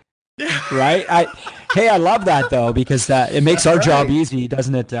back. Right? I love that though, because it makes our job easy,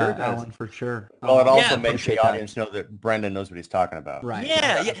 doesn't it, Alan? For sure. Well, it also makes the audience know that Brendan knows what he's talking about. Right.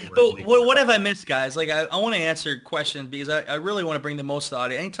 Yeah. But what have I missed, guys? I want to answer questions because I really want to bring the most to the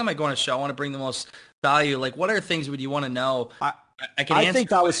audience. Anytime I go on a show, I want to bring the most value. What are things would you want to know? I think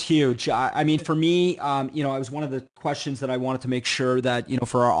that was huge. I mean, for me, it was one of the questions that I wanted to make sure that,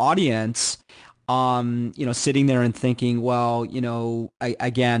 for our audience, sitting there and thinking, well,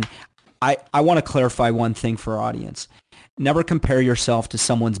 I want to clarify one thing for our audience. Never compare yourself to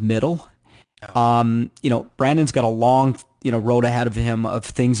someone's middle. Brandon's got a long road ahead of him of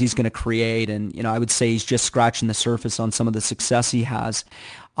things he's going to create. And, I would say he's just scratching the surface on some of the success he has.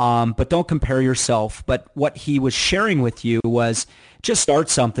 But don't compare yourself. But what he was sharing with you was just start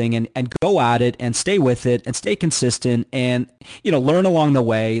something and go at it and stay with it and stay consistent and, learn along the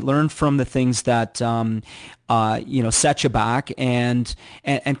way, learn from the things that, set you back and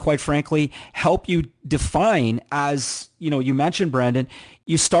quite frankly, help you define as, you mentioned, Brendan,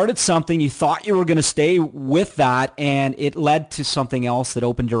 you started something, you thought you were going to stay with that, and it led to something else that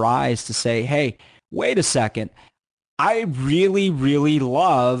opened your eyes to say, hey, wait a second. I really, really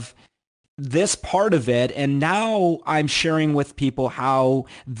love this part of it, and now I'm sharing with people how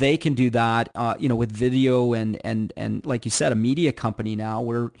they can do that, with video and like you said, a media company now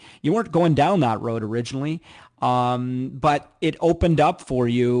where you weren't going down that road originally, but it opened up for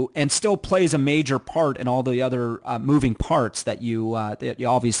you and still plays a major part in all the other moving parts that you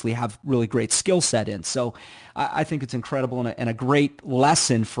obviously have really great skill set in. So I think it's incredible and a great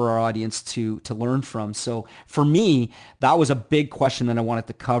lesson for our audience to learn from. So for me, that was a big question that I wanted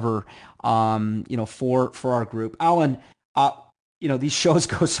to cover, for our group. Alan, these shows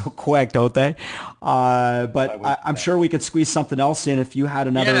go so quick, don't they? But I'm sure we could squeeze something else in if you had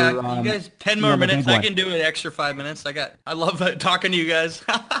another. Yeah, you guys, 10 more minutes. I can do an extra 5 minutes. I love talking to you guys.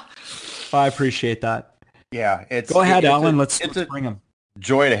 I appreciate that. Yeah, go ahead, Alan. Let's bring him.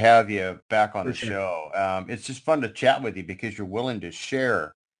 Joy to have you back on the show. It's just fun to chat with you because you're willing to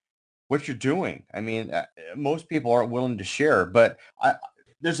share what you're doing. I mean, most people aren't willing to share, but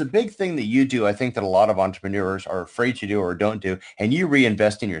there's a big thing that you do, I think, that a lot of entrepreneurs are afraid to do or don't do, and you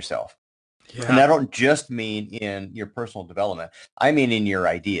reinvest in yourself. Yeah. And I don't just mean in your personal development. I mean in your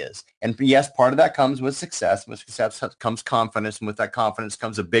ideas. And yes, part of that comes with success. With success comes confidence, and with that confidence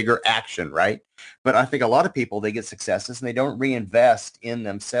comes a bigger action, right? But I think a lot of people, they get successes and they don't reinvest in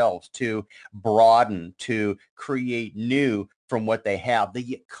themselves to broaden, to create new from what they have. They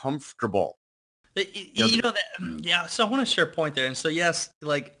get comfortable. So I want to share a point there. And so, yes,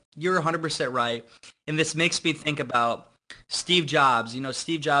 like you're 100% right. And this makes me think about Steve Jobs,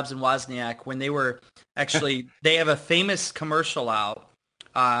 Steve Jobs and Wozniak, when they were actually, they have a famous commercial out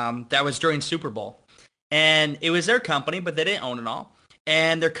that was during Super Bowl. And it was their company, but they didn't own it all.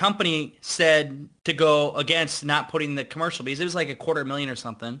 And their company said to go against not putting the commercial because it was like $250,000 or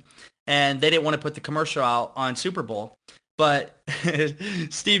something. And they didn't want to put the commercial out on Super Bowl. But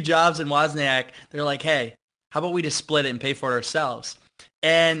Steve Jobs and Wozniak, they're like, hey, how about we just split it and pay for it ourselves?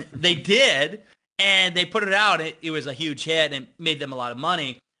 And they did, and they put it out. It was a huge hit and made them a lot of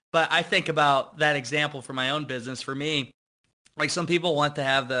money. But I think about that example for my own business. For me, like some people want to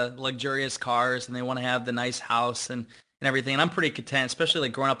have the luxurious cars and they want to have the nice house and everything. And I'm pretty content, especially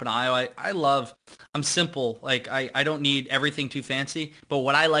like growing up in Iowa. I'm simple. Like I don't need everything too fancy. But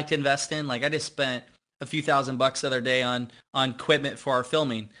what I like to invest in, like I just spent a few $1,000 the other day on equipment for our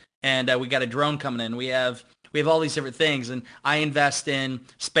filming, and we got a drone coming in. We have all these different things, and I invest in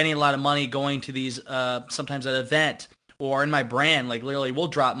spending a lot of money going to these sometimes an event or in my brand. Like literally, we'll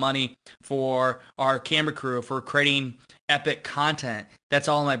drop money for our camera crew for creating epic content. That's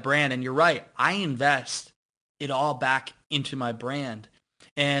all in my brand. And you're right, I invest it all back into my brand,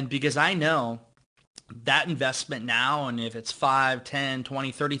 and because I know that investment now, and if it's $5,000, $10,000,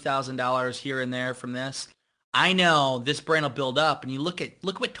 $20,000, $30,000 here and there from this, I know this brand will build up. And you look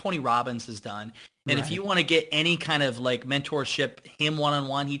what Tony Robbins has done. And if you want to get any kind of like mentorship, him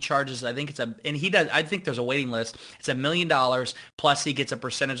one-on-one, he charges, I think there's a waiting list. It's $1 million plus he gets a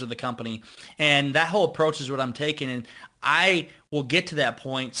percentage of the company. And that whole approach is what I'm taking. And I will get to that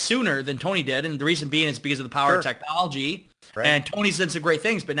point sooner than Tony did. And the reason being is because of the power of technology. Right. And Tony's done some great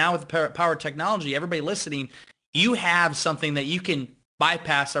things, but now with the power of technology, everybody listening, you have something that you can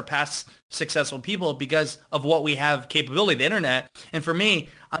bypass our past successful people because of what we have capability, the internet. And for me,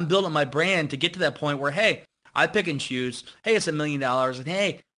 I'm building my brand to get to that point where, hey, I pick and choose. Hey, it's $1 million. And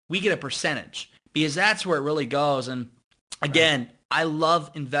hey, we get a percentage because that's where it really goes. And again, I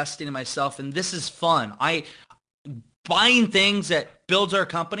love investing in myself, and this is fun. Buying things that builds our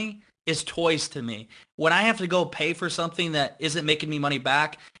company is toys to me. When I have to go pay for something that isn't making me money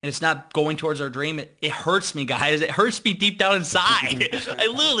back and it's not going towards our dream, it hurts me, guys. It hurts me deep down inside. I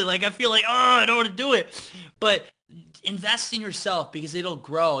literally, I feel like, I don't want to do it. But invest in yourself because it'll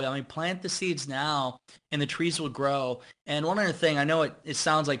grow. I mean, plant the seeds now and the trees will grow. And one other thing, I know it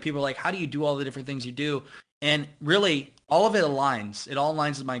sounds like people are like, how do you do all the different things you do? And really, all of it aligns. It all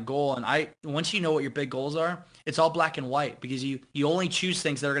aligns with my goal. And once you know what your big goals are, it's all black and white because you only choose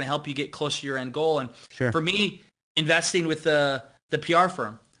things that are going to help you get close to your end goal. And for me, investing with the PR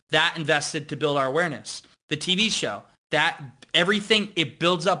firm, that invested to build our awareness. The TV show, that everything, it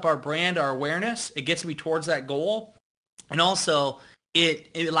builds up our brand, our awareness. It gets me towards that goal. And also it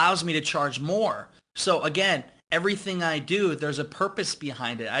allows me to charge more. So again, everything I do, there's a purpose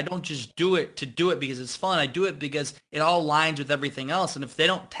behind it. I don't just do it to do it because it's fun. I do it because it all aligns with everything else. And if they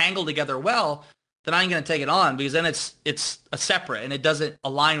don't tangle together well, then I ain't going to take it on, because then it's a separate and it doesn't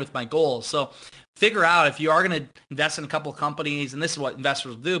align with my goals. So figure out if you are going to invest in a couple of companies, and this is what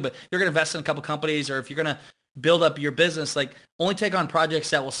investors will do, but you're going to invest in a couple of companies, or if you're going to build up your business, like only take on projects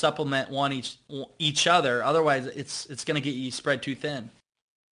that will supplement each other. Otherwise, it's going to get you spread too thin.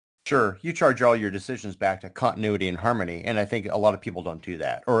 Sure. You charge all your decisions back to continuity and harmony. And I think a lot of people don't do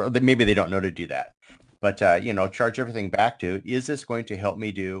that, or maybe they don't know to do that. But, charge everything back to, is this going to help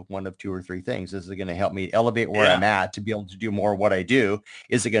me do one of two or three things? Is it going to help me elevate where I'm at to be able to do more of what I do?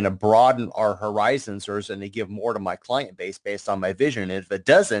 Is it going to broaden our horizons, or is it going to give more to my client base based on my vision? And if it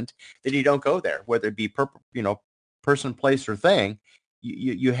doesn't, then you don't go there, whether it be, person, place, or thing.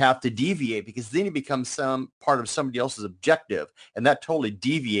 You have to deviate, because then you become some part of somebody else's objective, and that totally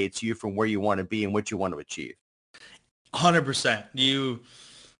deviates you from where you want to be and what you want to achieve. 100%.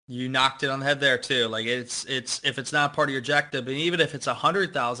 You knocked it on the head there too. Like it's if it's not part of your objective, and even if it's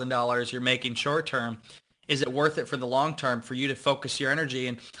 $100,000 you're making short term, is it worth it for the long term for you to focus your energy?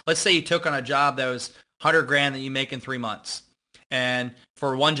 And let's say you took on a job that was $100,000 that you make in 3 months, and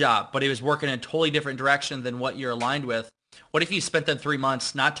for one job, but it was working in a totally different direction than what you're aligned with. What if you spent that 3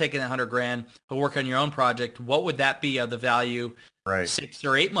 months not taking that $100,000 but work on your own project? What would that be of the value 6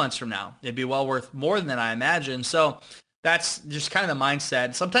 or 8 months from now? It'd be well worth more than that, I imagine. So that's just kind of the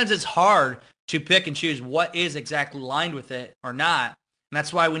mindset. Sometimes it's hard to pick and choose what is exactly aligned with it or not. And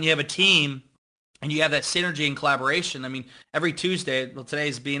that's why when you have a team and you have that synergy and collaboration, I mean, every Tuesday, well,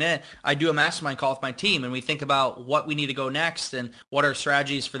 today's being it, I do a mastermind call with my team, and we think about what we need to go next and what are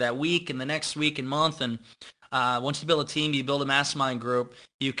strategies for that week and the next week and month. And once you build a team, you build a mastermind group,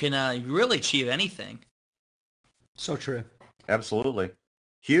 you can really achieve anything. So true. Absolutely.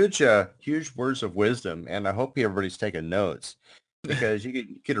 Huge words of wisdom, and I hope everybody's taking notes, because you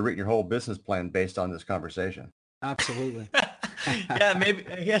could have written your whole business plan based on this conversation. Absolutely. Yeah,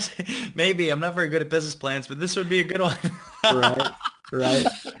 maybe. I'm not very good at business plans, but this would be a good one. Right.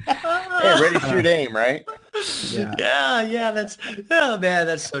 Hey, ready, shoot, aim, right? Yeah. That's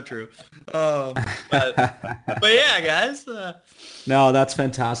so true. But yeah, guys. No, that's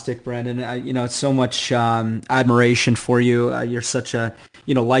fantastic, Brandon. So much admiration for you. You're such a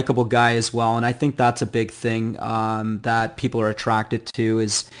likable guy as well, and I think that's a big thing that people are attracted to.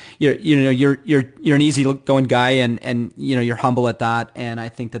 Is you're an easygoing guy, and you're humble at that, and I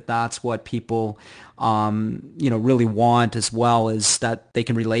think that's what people really want as well, is that they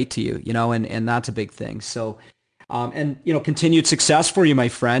can relate to you, and that's a big thing. So, continued success for you, my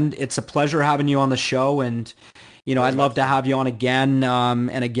friend. It's a pleasure having you on the show, and I'd love to have you on again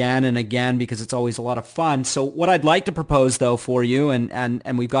and again and again, because it's always a lot of fun. So what I'd like to propose, though, for you,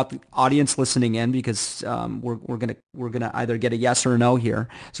 and we've got the audience listening in, because we're gonna either get a yes or a no here,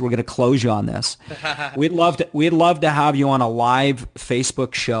 so we're gonna close you on this. We'd love to have you on a live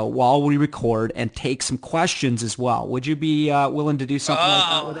Facebook show while we record and take some questions as well. Would you be willing to do something like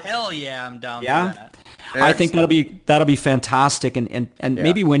that? Oh, hell yeah, I'm down for that. I think that'll be fantastic, and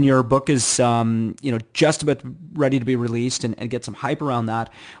maybe when your book is just about ready to be released and get some hype around that,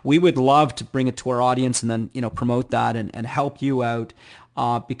 we would love to bring it to our audience and then promote that and help you out,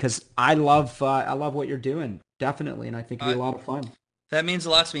 because I love what you're doing, definitely, and I think it'll be a lot of fun. That means a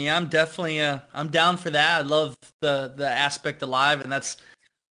lot to me. I'm definitely I'm down for that. I love the aspect of live, and that's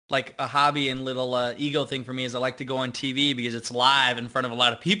like a hobby and little ego thing for me, is I like to go on TV because it's live in front of a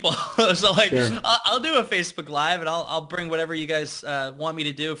lot of people. So sure. I'll do a Facebook Live, and I'll bring whatever you guys want me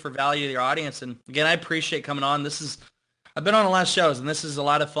to do for value to your audience. And again, I appreciate coming on. I've been on a lot of shows, and this is a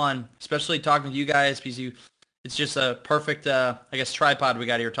lot of fun, especially talking to you guys, because it's just a perfect, tripod we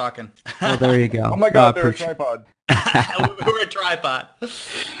got here talking. Well, there you go. Oh my God, they're a tripod. We're a tripod.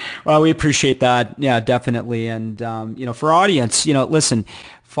 Well, we appreciate that. Yeah, definitely. And, for our audience, listen,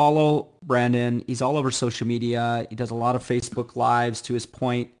 follow Brandon. He's all over social media. He does a lot of Facebook Lives, to his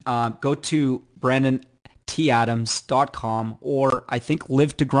point. Go to BrandonTAdams.com, or I think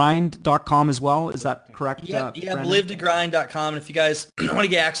livetogrind.com as well. Is that correct? Yeah, livetogrind.com. And if you guys want to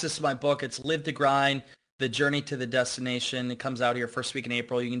get access to my book, it's Live to Grind, The Journey to the Destination. It comes out here first week in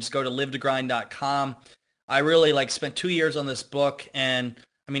April. You can just go to livetogrind.com. I really spent 2 years on this book, and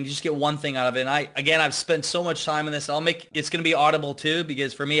you just get one thing out of it. And I've spent so much time in this. It's going to be audible too,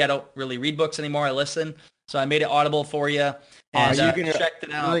 because for me, I don't really read books anymore. I listen. So I made it audible for you. And check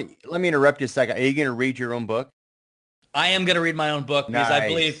it out. Let me interrupt you a second. Are you going to read your own book? I am going to read my own book, because I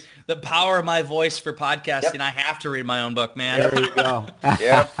believe the power of my voice for podcasting. Yep. I have to read my own book, man. There you go.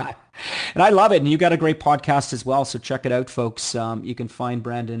 Yeah. And I love it. And you got a great podcast as well. So check it out, folks. You can find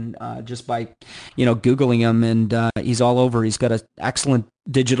Brandon just by, Googling him, and he's all over. He's got an excellent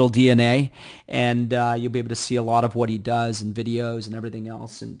digital DNA, and you'll be able to see a lot of what he does and videos and everything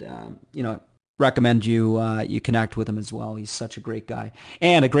else. And, recommend you connect with him as well. He's such a great guy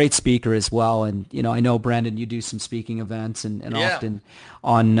and a great speaker as well. And I know, Brandon, you do some speaking events and often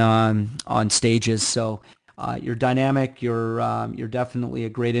on stages. So you're dynamic. You're definitely a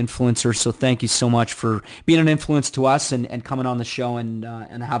great influencer. So thank you so much for being an influence to us and coming on the show and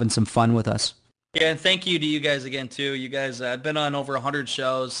having some fun with us. Yeah, and thank you to you guys again too. You guys, I've been on over 100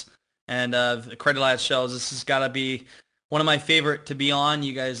 shows and Credit Labs shows. This has got to be one of my favorite to be on.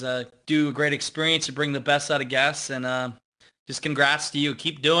 You guys do a great experience. You bring the best out of guests, and just congrats to you.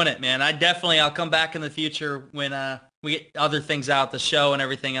 Keep doing it, man. I'll come back in the future when we get other things out, the show and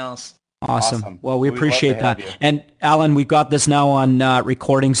everything else. Awesome. Well, we appreciate that. And Alan, we've got this now on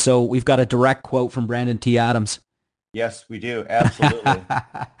recording, so we've got a direct quote from Brandon T. Adams. Yes, we do. Absolutely.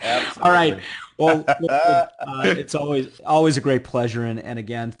 Absolutely. All right. Well, it's always a great pleasure. And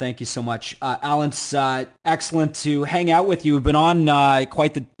again, thank you so much. Alan's excellent to hang out with you. We've been on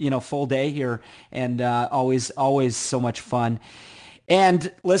quite the full day here, and always so much fun.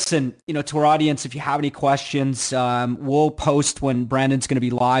 And listen, to our audience, if you have any questions, we'll post when Brandon's going to be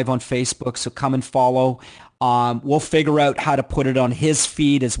live on Facebook. So come and follow. We'll figure out how to put it on his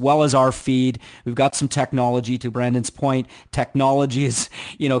feed as well as our feed. We've got some technology. To Brandon's point, technology is,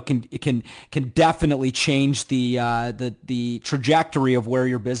 can definitely change the trajectory of where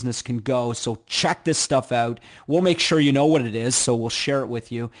your business can go. So check this stuff out. We'll make sure you know what it is. So we'll share it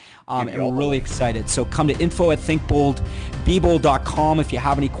with you. And we're really excited. So come to info@thinkbold.com if you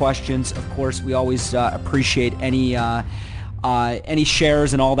have any questions. Of course, we always appreciate any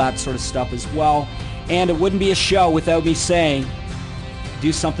shares and all that sort of stuff as well. And it wouldn't be a show without me saying,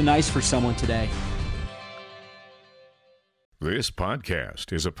 do something nice for someone today. This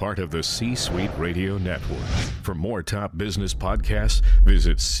podcast is a part of the C-Suite Radio Network. For more top business podcasts,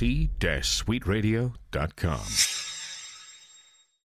 visit c-suiteradio.com.